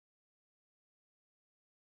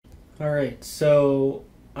Alright, so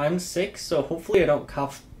I'm sick, so hopefully I don't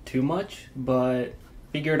cough too much, but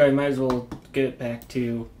figured I might as well get back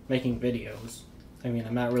to making videos. I mean,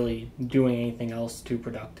 I'm not really doing anything else too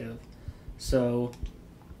productive. So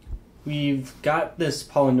we've got this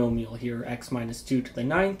polynomial here, x minus 2 to the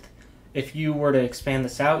 9th. If you were to expand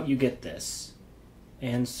this out, you get this.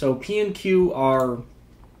 And so P and Q are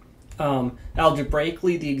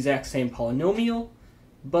algebraically the exact same polynomial,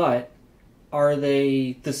 but are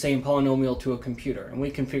they the same polynomial to a computer? And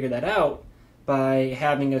we can figure that out by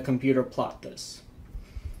having a computer plot this.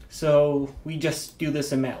 So we just do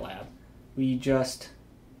this in MATLAB.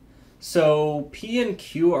 So P and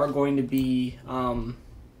Q are going to be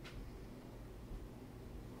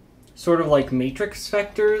sort of like matrix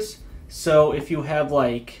vectors. So if you have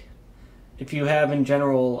in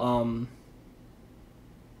general,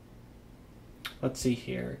 let's see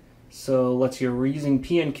here. So we're using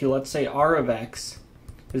P and Q. Let's say R of x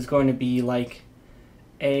is going to be like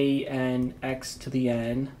a n x to the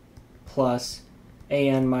n plus a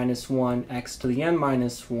n minus 1 x to the n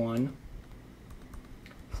minus 1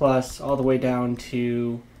 plus all the way down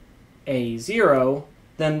to a0.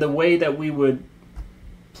 Then the way that we would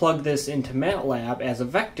plug this into MATLAB as a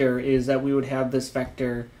vector is that we would have this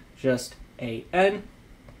vector just a n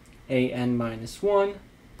minus 1,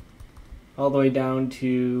 all the way down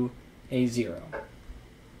to a0.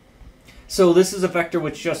 So this is a vector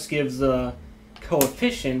which just gives the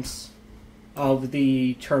coefficients of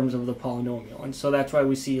the terms of the polynomial. And so that's why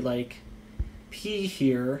we see like p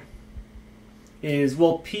here is,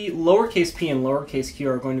 well, lowercase p and lowercase q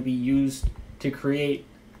are going to be used to create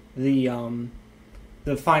the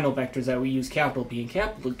final vectors that we use capital P and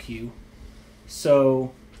capital Q.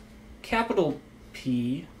 So capital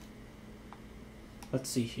P, let's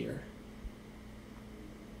see here.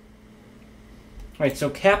 Right,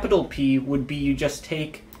 so capital P would be you just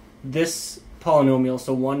take this polynomial,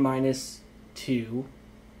 so 1 minus 2,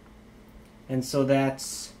 and so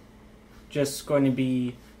that's just going to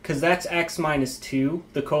be, because that's x minus 2,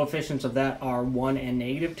 the coefficients of that are 1 and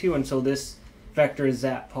negative 2, and so this vector is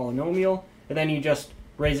that polynomial, and then you just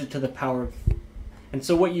raise it to the power of, and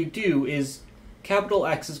so what you do is capital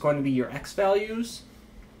X is going to be your x values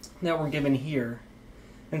that were given here,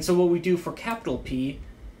 and so what we do for capital P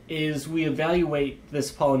is we evaluate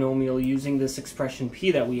this polynomial using this expression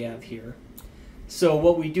p that we have here. So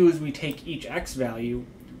what we do is we take each x value,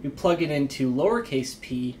 we plug it into lowercase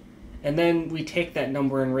p, and then we take that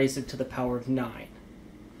number and raise it to the power of 9.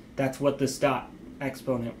 That's what this dot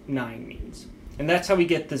exponent 9 means. And that's how we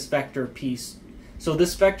get this vector p. So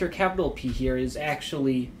this vector capital P here is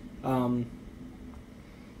actually,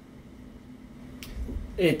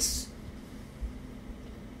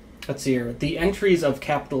 let's see here, the entries of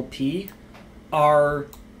capital P are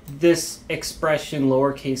this expression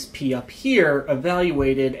lowercase p up here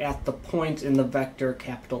evaluated at the point in the vector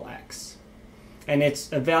capital X. And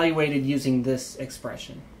it's evaluated using this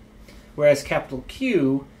expression. Whereas capital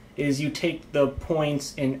Q is you take the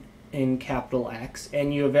points in capital X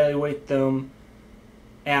and you evaluate them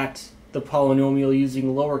at the polynomial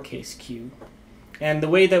using lowercase q. And the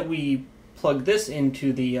way that we plug this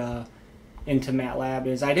into the into MATLAB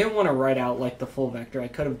is, I didn't want to write out like the full vector. I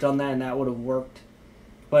could have done that and that would have worked.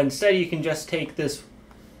 But instead you can just take this,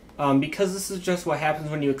 because this is just what happens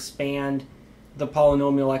when you expand the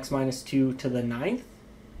polynomial x minus 2 to the 9th,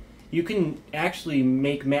 you can actually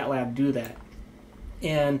make MATLAB do that.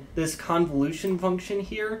 And this convolution function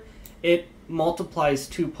here, it multiplies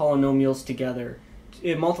two polynomials together.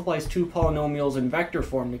 It multiplies two polynomials in vector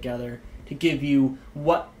form together to give you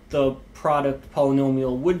what the product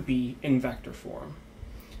polynomial would be in vector form.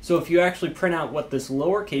 So if you actually print out what this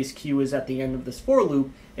lowercase q is at the end of this for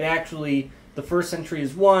loop, it actually, the first entry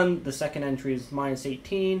is 1, the second entry is minus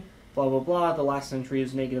 18, blah blah blah, the last entry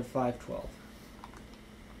is negative 512.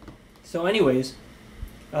 So anyways,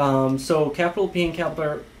 so capital P and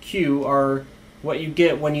capital Q are what you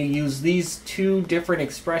get when you use these two different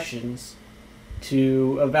expressions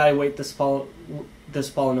to evaluate this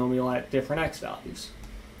polynomial at different x values.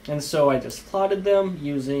 And so I just plotted them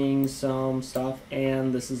using some stuff,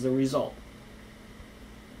 and this is the result.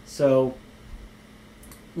 So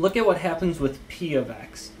look at what happens with P of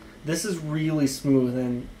x. This is really smooth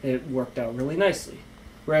and it worked out really nicely.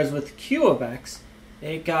 Whereas with Q of x,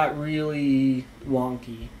 it got really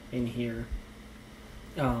wonky in here.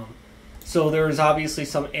 So there was obviously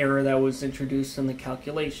some error that was introduced in the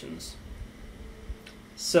calculations.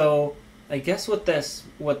 So I guess what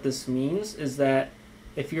this means is that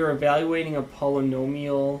if you're evaluating a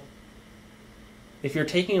polynomial, if you're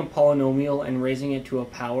taking a polynomial and raising it to a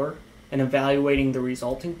power and evaluating the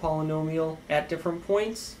resulting polynomial at different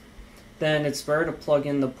points, then it's better to plug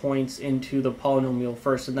in the points into the polynomial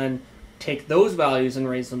first and then take those values and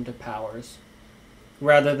raise them to powers,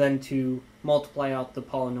 rather than to multiply out the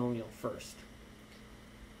polynomial first.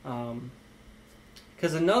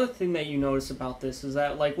 Because another thing that you notice about this is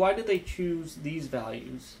that, like, why did they choose these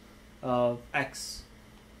values of x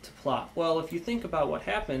to plot? Well, if you think about what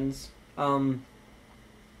happens,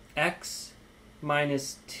 x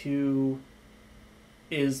minus 2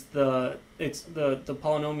 is the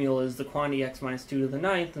polynomial is the quantity x minus 2 to the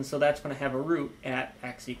 9th, and so that's going to have a root at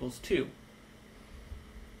x equals 2.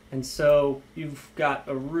 And so you've got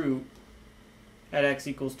a root at x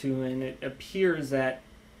equals 2, and it appears that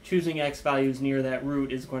choosing x values near that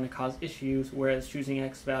root is going to cause issues, whereas choosing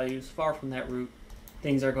x values far from that root,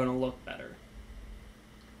 things are going to look better.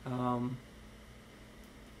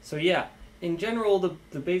 So yeah, in general,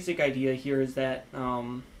 the basic idea here is that,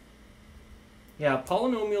 yeah,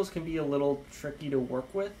 polynomials can be a little tricky to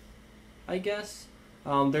work with, I guess.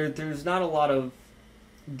 There's not a lot of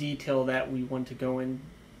detail that we want to go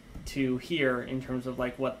into here in terms of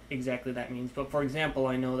like what exactly that means. But for example,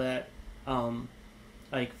 I know that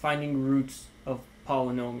like finding roots of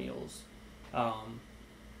polynomials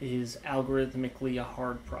is algorithmically a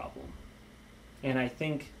hard problem. And I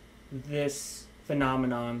think this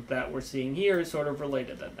phenomenon that we're seeing here is sort of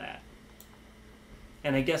related to that.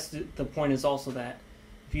 And I guess the point is also that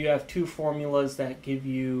if you have two formulas that give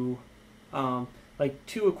you, like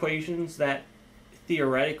two equations that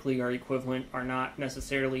theoretically are equivalent are not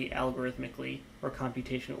necessarily algorithmically or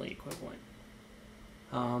computationally equivalent.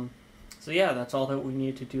 So yeah, that's all that we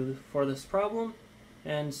need to do for this problem,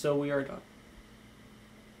 and so we are done.